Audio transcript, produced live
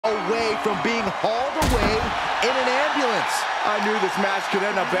away from being hauled away in an ambulance. I knew this match could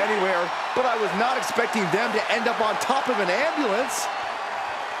end up anywhere, but I was not expecting them to end up on top of an ambulance.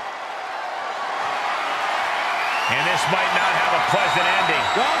 And this might not have a pleasant ending.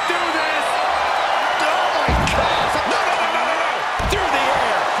 Don't do this! Oh my gosh! No! Through the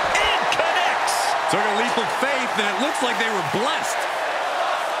air. It connects. Took a leap of faith, and it looks like they were blessed.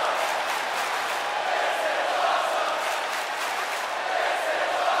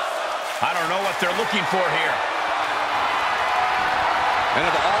 I don't know what they're looking for here. And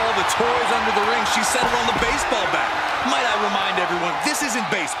of all the toys under the ring, she settled on the baseball bat. Might I remind everyone, this isn't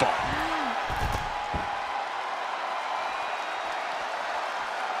baseball.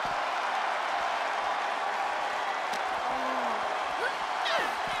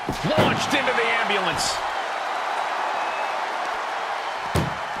 Launched into the ambulance.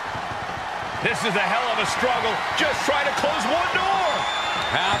 This is a hell of a struggle. Just try to close one door.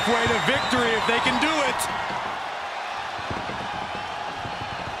 Halfway to victory if they can do it.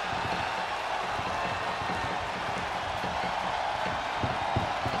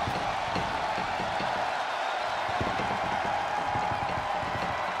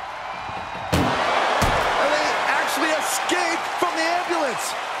 And they actually escaped from the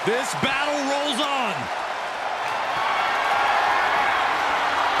ambulance. This battle rolls on.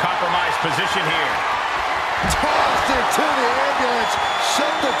 Compromised position here. Tossed into the ambulance.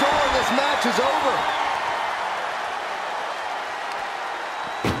 Shut the door and this match is over.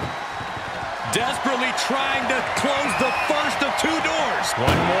 Desperately trying to close the first of two doors.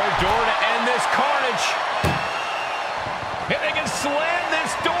 One more door to end this carnage. If they can slam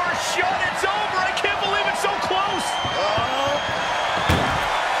this door shut, it's over. I can't believe it's so close.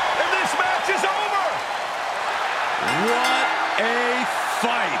 And this match is over. What a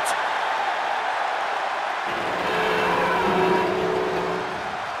fight.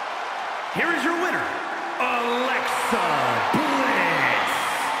 Here is your winner, Alexa Bliss.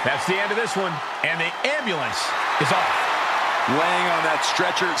 That's the end of this one, and the ambulance is off. Laying on that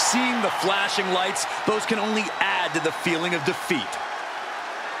stretcher, seeing the flashing lights, those can only add to the feeling of defeat.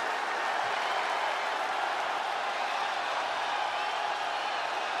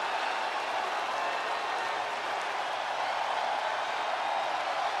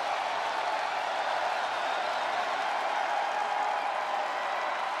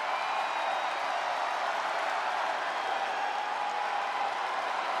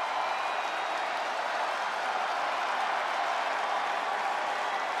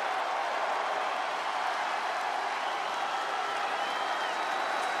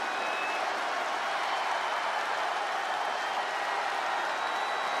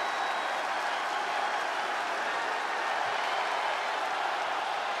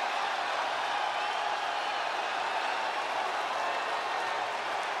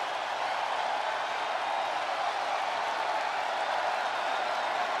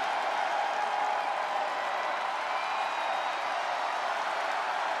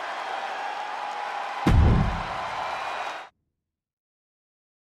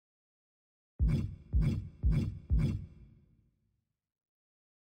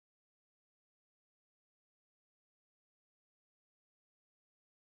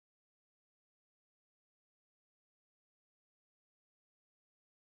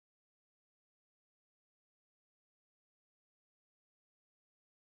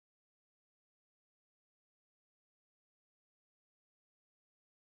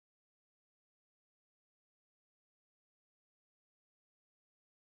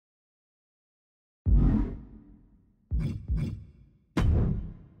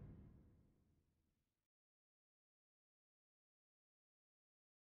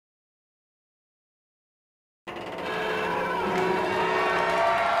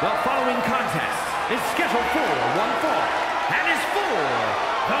 The following contest is scheduled for one fall and is for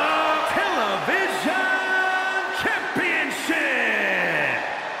the Television Championship.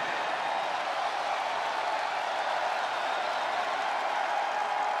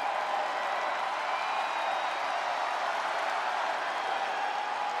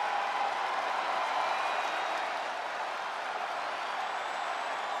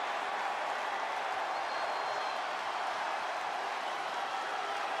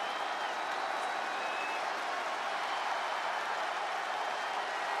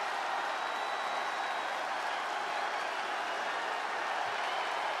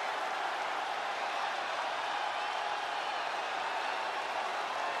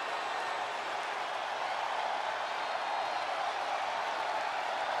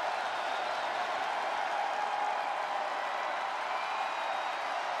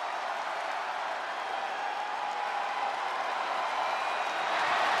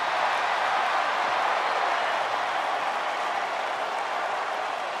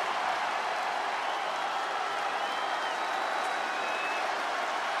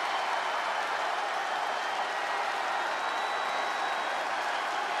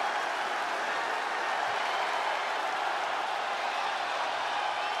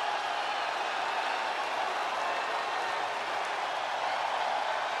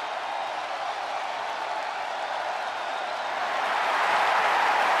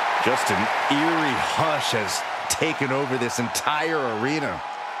 Just an eerie hush has taken over this entire arena.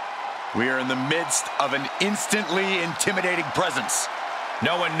 We are in the midst of an instantly intimidating presence.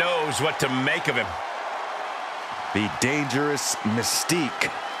 No one knows what to make of him. The dangerous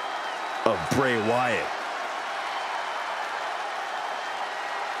mystique of Bray Wyatt.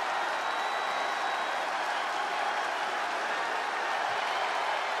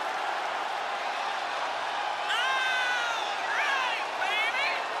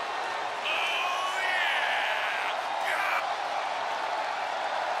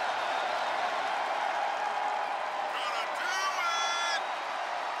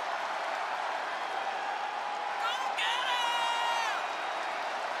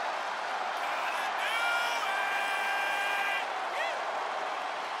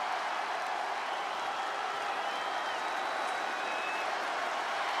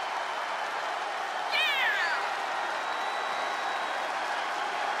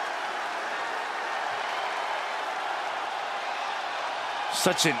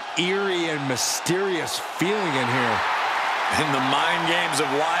 Such an eerie and mysterious feeling in here. And the mind games of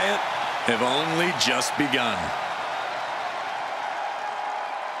Wyatt have only just begun.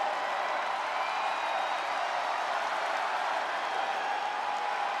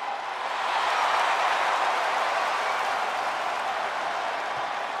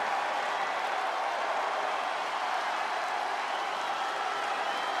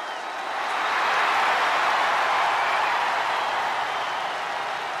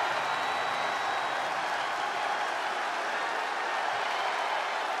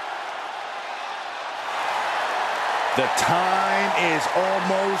 The time is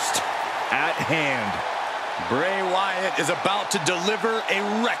almost at hand. Bray Wyatt is about to deliver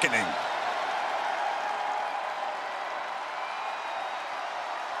a reckoning.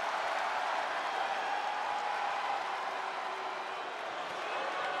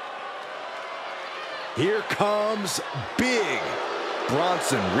 Here comes Big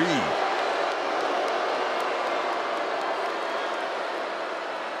Bronson Reed.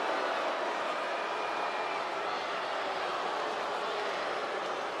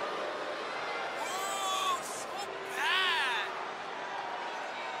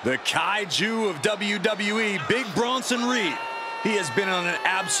 The kaiju of WWE, Big Bronson Reed. He has been on an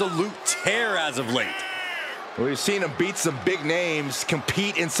absolute tear as of late. We've seen him beat some big names,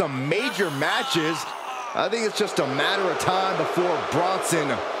 compete in some major matches. I think it's just a matter of time before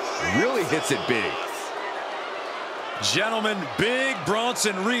Bronson really hits it big. Gentlemen, Big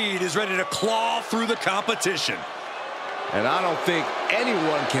Bronson Reed is ready to claw through the competition. And I don't think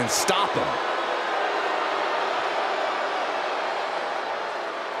anyone can stop him.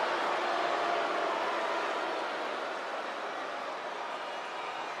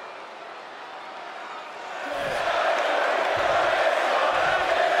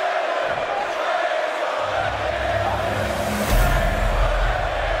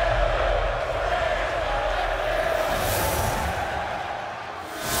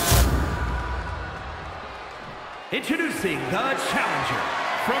 Introducing the challenger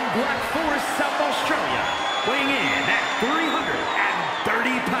from Black Forest, South Australia, weighing in at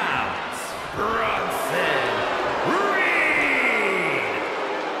 330 pounds, Bronson Reed.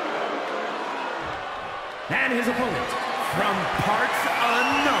 And his opponent from parts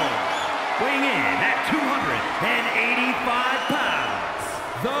unknown, weighing in at 285 pounds,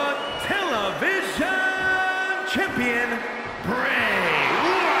 the television champion, Bray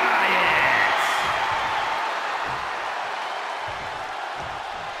Wyatt.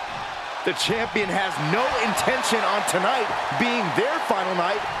 The champion has no intention on tonight being their final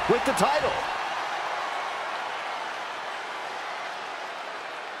night with the title.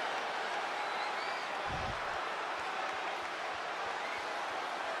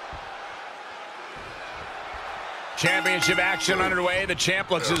 Championship action underway. The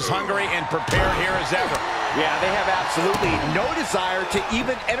champ looks as hungry and prepared here as ever. Yeah, they have absolutely no desire to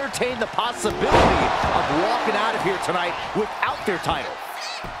even entertain the possibility of walking out of here tonight without their title.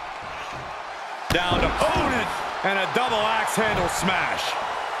 Down to opponent and a double axe handle smash.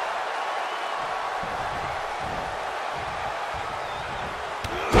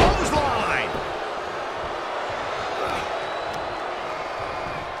 Clothesline!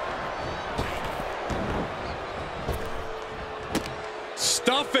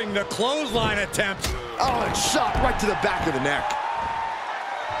 Stuffing the clothesline attempt. Oh, and shot right to the back of the neck.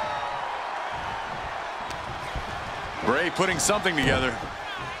 Bray putting something together.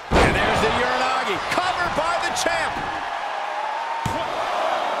 And there's the Uranagi, covered by the champ.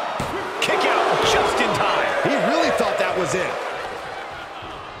 Kick out just in time. He really thought that was it.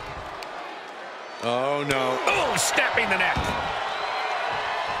 Oh, no. Oh, snapping the neck.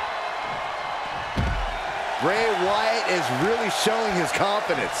 Bray Wyatt is really showing his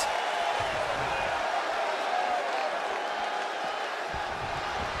confidence.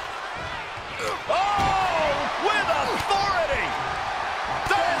 Oh, with authority!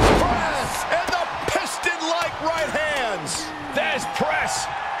 There's press! And the piston-like right hands! There's press!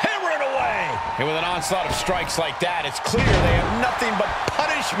 Hammering away! And with an onslaught of strikes like that, it's clear they have nothing but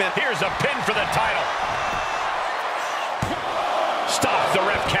punishment. Here's a pin for the title. Stops the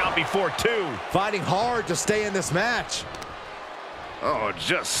ref count before 2. Fighting hard to stay in this match. Oh,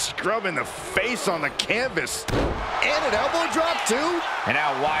 just scrubbing the face on the canvas. And an elbow drop, too. And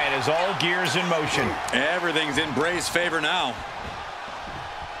now Wyatt is all gears in motion. Everything's in Bray's favor now.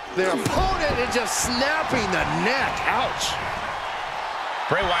 Their opponent is just snapping the neck. Ouch.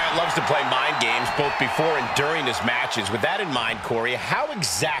 Bray Wyatt loves to play mind games both before and during his matches. With that in mind, Corey, how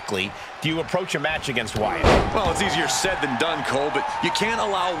exactly do you approach a match against Wyatt? Well, it's easier said than done, Cole, but you can't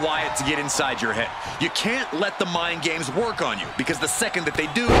allow Wyatt to get inside your head. You can't let the mind games work on you, because the second that they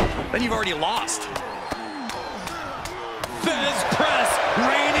do, then you've already lost. Fez press,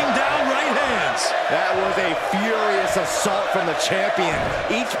 raining down right hands. That was a furious assault from the champion.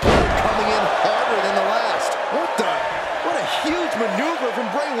 Each punch coming in harder than the last. What a huge maneuver from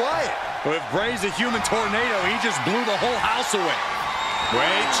Bray Wyatt. Well, if Bray's a human tornado, he just blew the whole house away.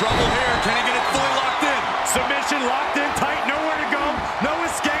 Wait, trouble here. Can he get it fully locked in? Submission locked in tight, nowhere to go, no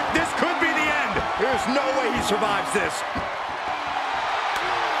escape. This could be the end. There's no way he survives this.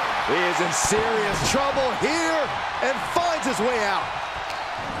 He is in serious trouble here and finds his way out.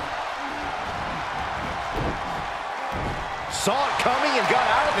 Saw it coming and got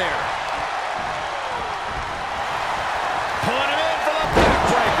out of there. Pulling him in for the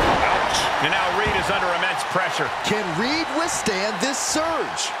backbreaker. Ouch. And now Reed is under immense pressure. Can Reed withstand this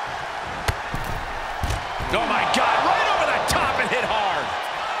surge? Oh, my God. Right over the top and hit hard.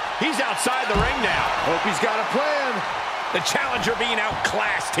 He's outside the ring now. Hope he's got a plan. The challenger being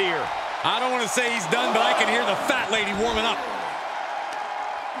outclassed here. I don't want to say he's done, but I can hear the fat lady warming up.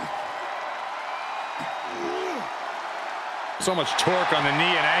 So much torque on the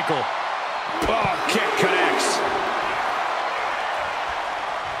knee and ankle. Oh, kick connects.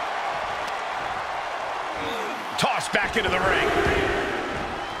 Tossed back into the ring.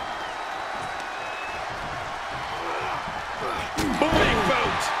 Big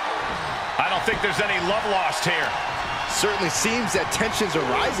boot. I don't think there's any love lost here. Certainly seems that tensions are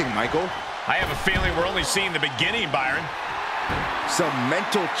rising, Michael. I have a feeling we're only seeing the beginning, Byron. Some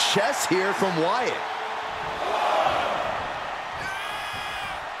mental chess here from Wyatt.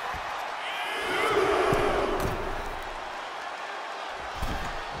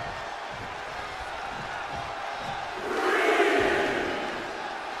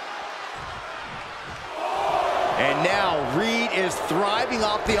 And now Reed is thriving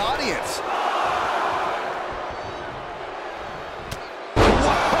off the audience.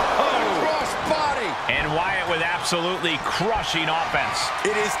 And Wyatt with absolutely crushing offense.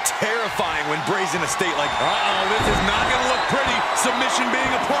 It is terrifying when Bray's in a state like, uh-oh, this is not going to look pretty. Submission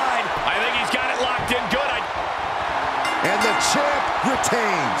being applied. I think he's got it locked in good. And the champ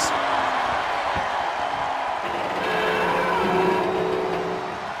retains.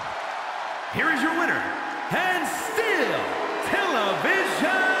 Here is your winner, and still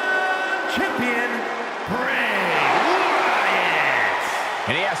television champion, Bray Wyatt.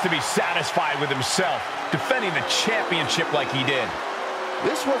 And he has to be satisfied with himself, defending the championship like he did.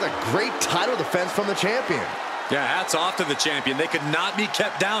 This was a great title defense from the champion. Yeah, hats off to the champion. They could not be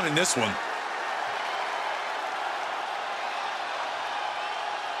kept down in this one.